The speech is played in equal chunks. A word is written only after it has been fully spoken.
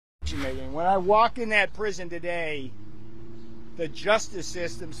decision-making. When I walk in that prison today, the justice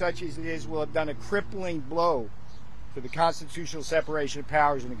system, such as it is, will have done a crippling blow to the constitutional separation of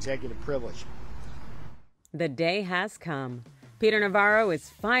powers and executive privilege. The day has come. Peter Navarro is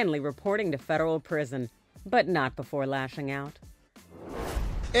finally reporting to federal prison, but not before lashing out.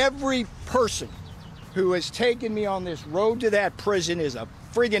 Every person who has taken me on this road to that prison is a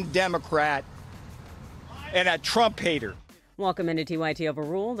friggin' Democrat and a Trump hater. Welcome into TYT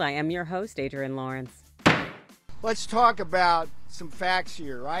Overruled. I am your host, Adrienne Lawrence. Let's talk about some facts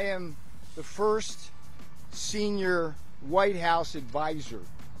here. I am the first senior White House advisor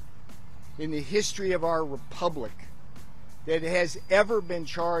in the history of our republic that has ever been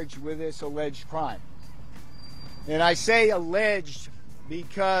charged with this alleged crime. And I say alleged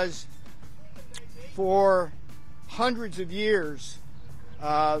because for hundreds of years,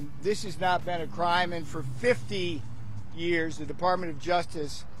 this has not been a crime, and for 50 years, the Department of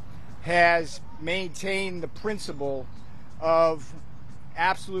Justice has maintained the principle of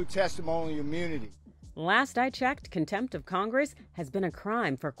absolute testimonial immunity. Last I checked, contempt of Congress has been a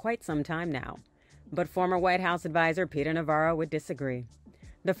crime for quite some time now. But former White House advisor Peter Navarro would disagree.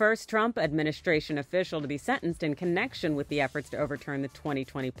 The first Trump administration official to be sentenced in connection with the efforts to overturn the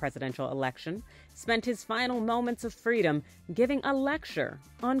 2020 presidential election spent his final moments of freedom giving a lecture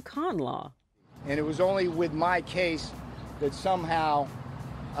on con law. And it was only with my case that somehow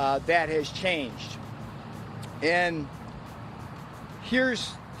that has changed. And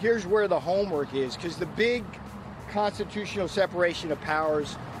here's where the homework is, because the big constitutional separation of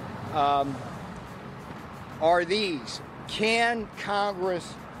powers are these. Can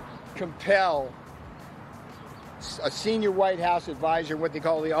Congress compel a senior White House advisor, what they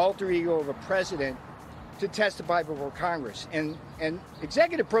call the alter ego of a president, to testify before Congress? And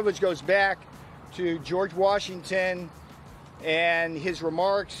executive privilege goes back to George Washington and his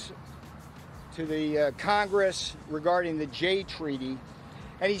remarks to the Congress regarding the Jay Treaty.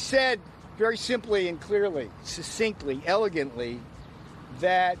 And he said very simply and clearly, succinctly, elegantly,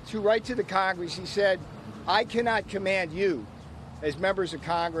 that to write to the Congress, he said, I cannot command you as members of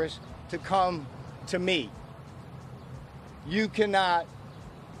Congress to come to me. You cannot.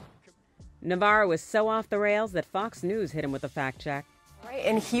 Navarro was so off the rails that Fox News hit him with a fact check. Right,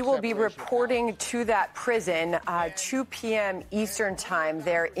 and he will be reporting to that prison 2 p.m. Eastern time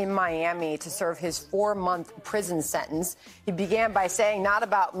there in Miami to serve his 4-month prison sentence. He began by saying, not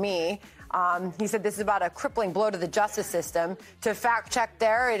about me. He said this is about a crippling blow to the justice system. To fact check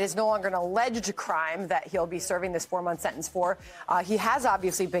there, it is no longer an alleged crime that he'll be serving this 4-month sentence for. He has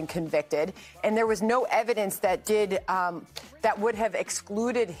obviously been convicted, and there was no evidence that that would have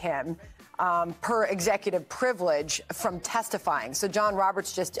excluded him per executive privilege from testifying. So John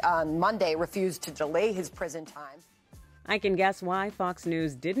Roberts just on Monday refused to delay his prison time. I can guess why Fox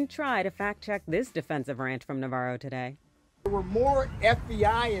News didn't try to fact check this defensive rant from Navarro today. There were more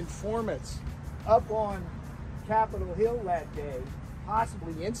FBI informants up on Capitol Hill that day,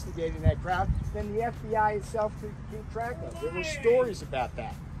 possibly instigating that crowd, than the FBI itself could keep track of. There were stories about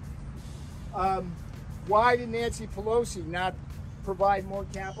that. Why did Nancy Pelosi not provide more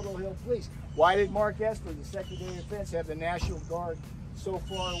Capitol Hill police? Why did Mark Esper, the Secretary of Defense, have the National Guard so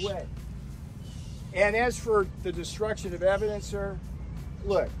far away? And as for the destruction of evidence, sir,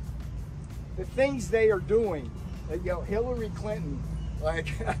 look, the things they are doing, Hillary Clinton,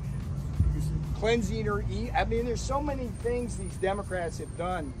 cleansing her, I mean, there's so many things these Democrats have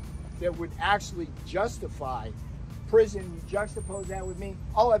done that would actually justify prison. You juxtapose that with me.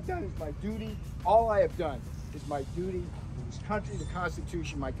 All I've done is my duty. All I have done is my duty to this country, the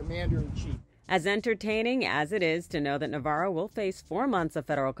Constitution, my commander-in-chief. As entertaining as it is to know that Navarro will face 4 months of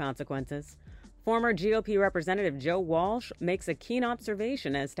federal consequences, former GOP Representative Joe Walsh makes a keen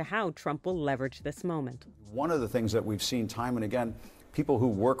observation as to how Trump will leverage this moment. One of the things that we've seen time and again, people who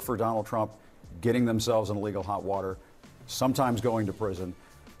work for Donald Trump getting themselves in illegal hot water, sometimes going to prison.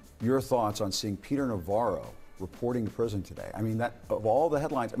 Your thoughts on seeing Peter Navarro reporting to prison today? I mean, that of all the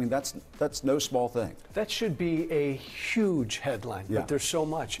headlines, I mean, that's no small thing. That should be a huge headline, but there's so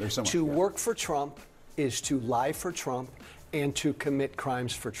much. To work for Trump is to lie for Trump and to commit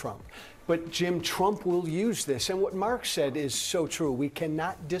crimes for Trump. But, Jim, Trump will use this. And what Mark said is so true. We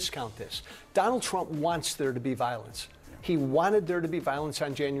cannot discount this. Donald Trump wants there to be violence. He wanted there to be violence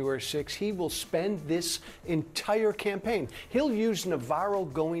on January 6th. He will spend this entire campaign. He'll use Navarro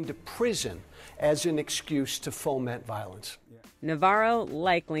going to prison as an excuse to foment violence. Navarro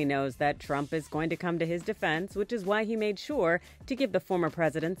likely knows that Trump is going to come to his defense, which is why he made sure to give the former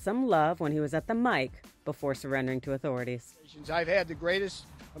president some love when he was at the mic before surrendering to authorities. I've had the greatest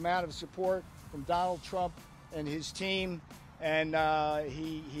amount of support from Donald Trump and his team, and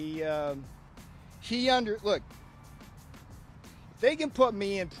he look, if they can put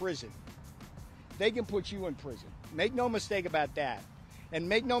me in prison, they can put you in prison. Make no mistake about that. And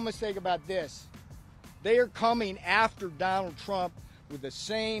make no mistake about this. They are coming after Donald Trump with the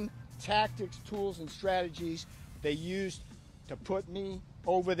same tactics, tools, and strategies they used to put me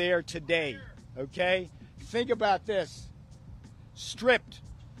over there today, okay? Think about this. Stripped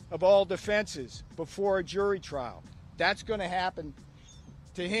of all defenses before a jury trial. That's going to happen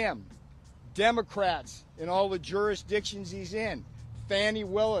to him. Democrats in all the jurisdictions he's in. Fannie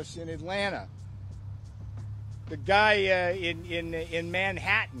Willis in Atlanta. The guy in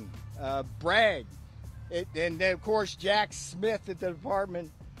Manhattan, Bragg. And then, of course, Jack Smith at the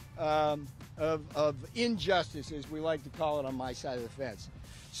Department of Injustice, as we like to call it on my side of the fence.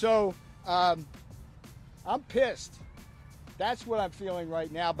 So I'm pissed. That's what I'm feeling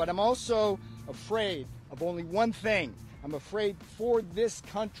right now. But I'm also afraid of only one thing. I'm afraid for this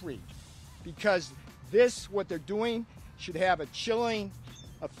country, because what they're doing should have a chilling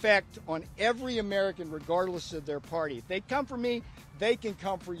effect on every American, regardless of their party. If they come for me, they can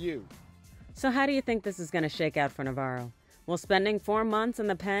come for you. So how do you think this is going to shake out for Navarro? Will spending 4 months in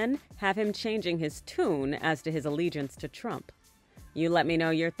the pen have him changing his tune as to his allegiance to Trump? You let me know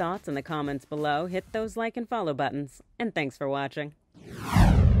your thoughts in the comments below. Hit those like and follow buttons. And thanks for watching.